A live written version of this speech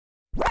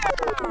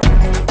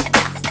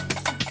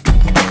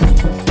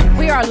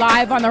are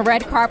live on the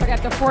red carpet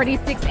at the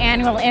 46th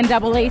annual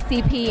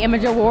NAACP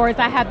Image Awards.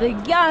 I have the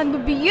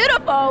young,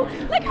 beautiful,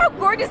 look how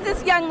gorgeous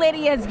this young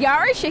lady is,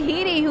 Yara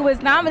Shahidi, who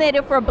was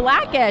nominated for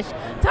Blackish.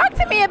 Talk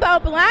to me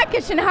about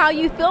Blackish and how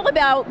you feel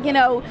about, you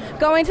know,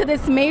 going to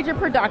this major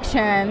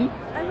production.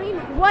 I mean,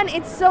 one,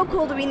 it's so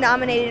cool to be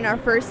nominated in our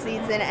first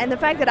season, and the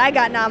fact that I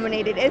got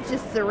nominated, it's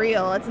just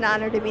surreal. It's an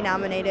honor to be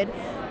nominated.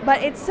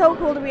 But it's so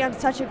cool to be on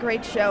such a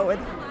great show with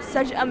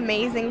such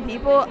amazing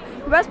people.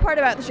 The best part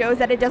about the show is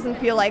that it doesn't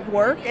feel like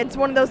work. It's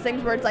one of those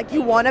things where it's like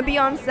you want to be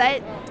on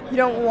set, you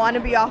don't want to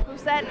be off of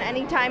set, and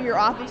anytime you're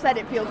off of set,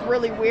 it feels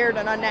really weird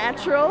and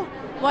unnatural.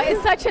 Well,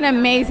 it's such an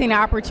amazing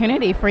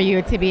opportunity for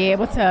you to be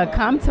able to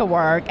come to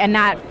work and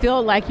not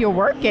feel like you're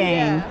working.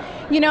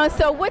 Yeah. You know,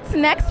 so what's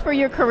next for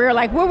your career?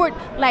 Like,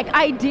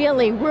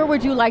 ideally, where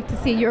would you like to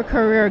see your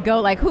career go?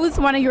 Like, who's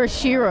one of your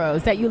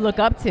heroes that you look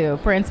up to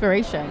for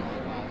inspiration?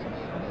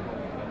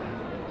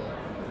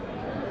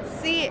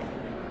 See,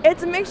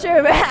 it's a mixture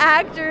of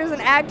actors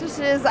and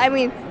actresses. I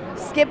mean,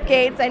 Skip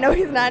Gates, I know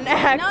he's not an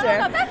actor.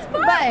 No, that's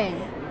fine.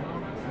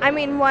 But, I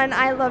mean, one,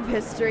 I love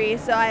history,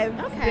 so I've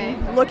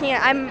been looking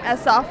at, I'm a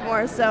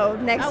sophomore, so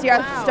next year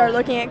I'll start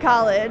looking at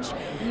college.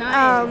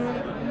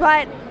 Nice.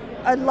 But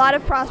a lot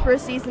of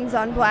prosperous seasons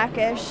on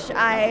Blackish.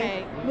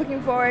 I'm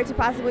looking forward to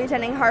possibly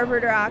attending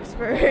Harvard or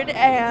Oxford.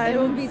 And it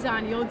will be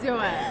done. You'll do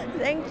it.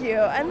 Thank you.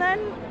 And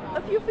then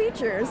a few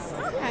features.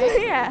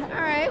 Okay. Yeah.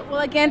 All right.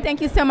 Well, again,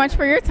 thank you so much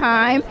for your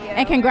time,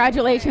 and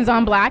congratulations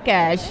on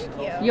Blackish.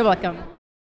 Thank you. You're welcome.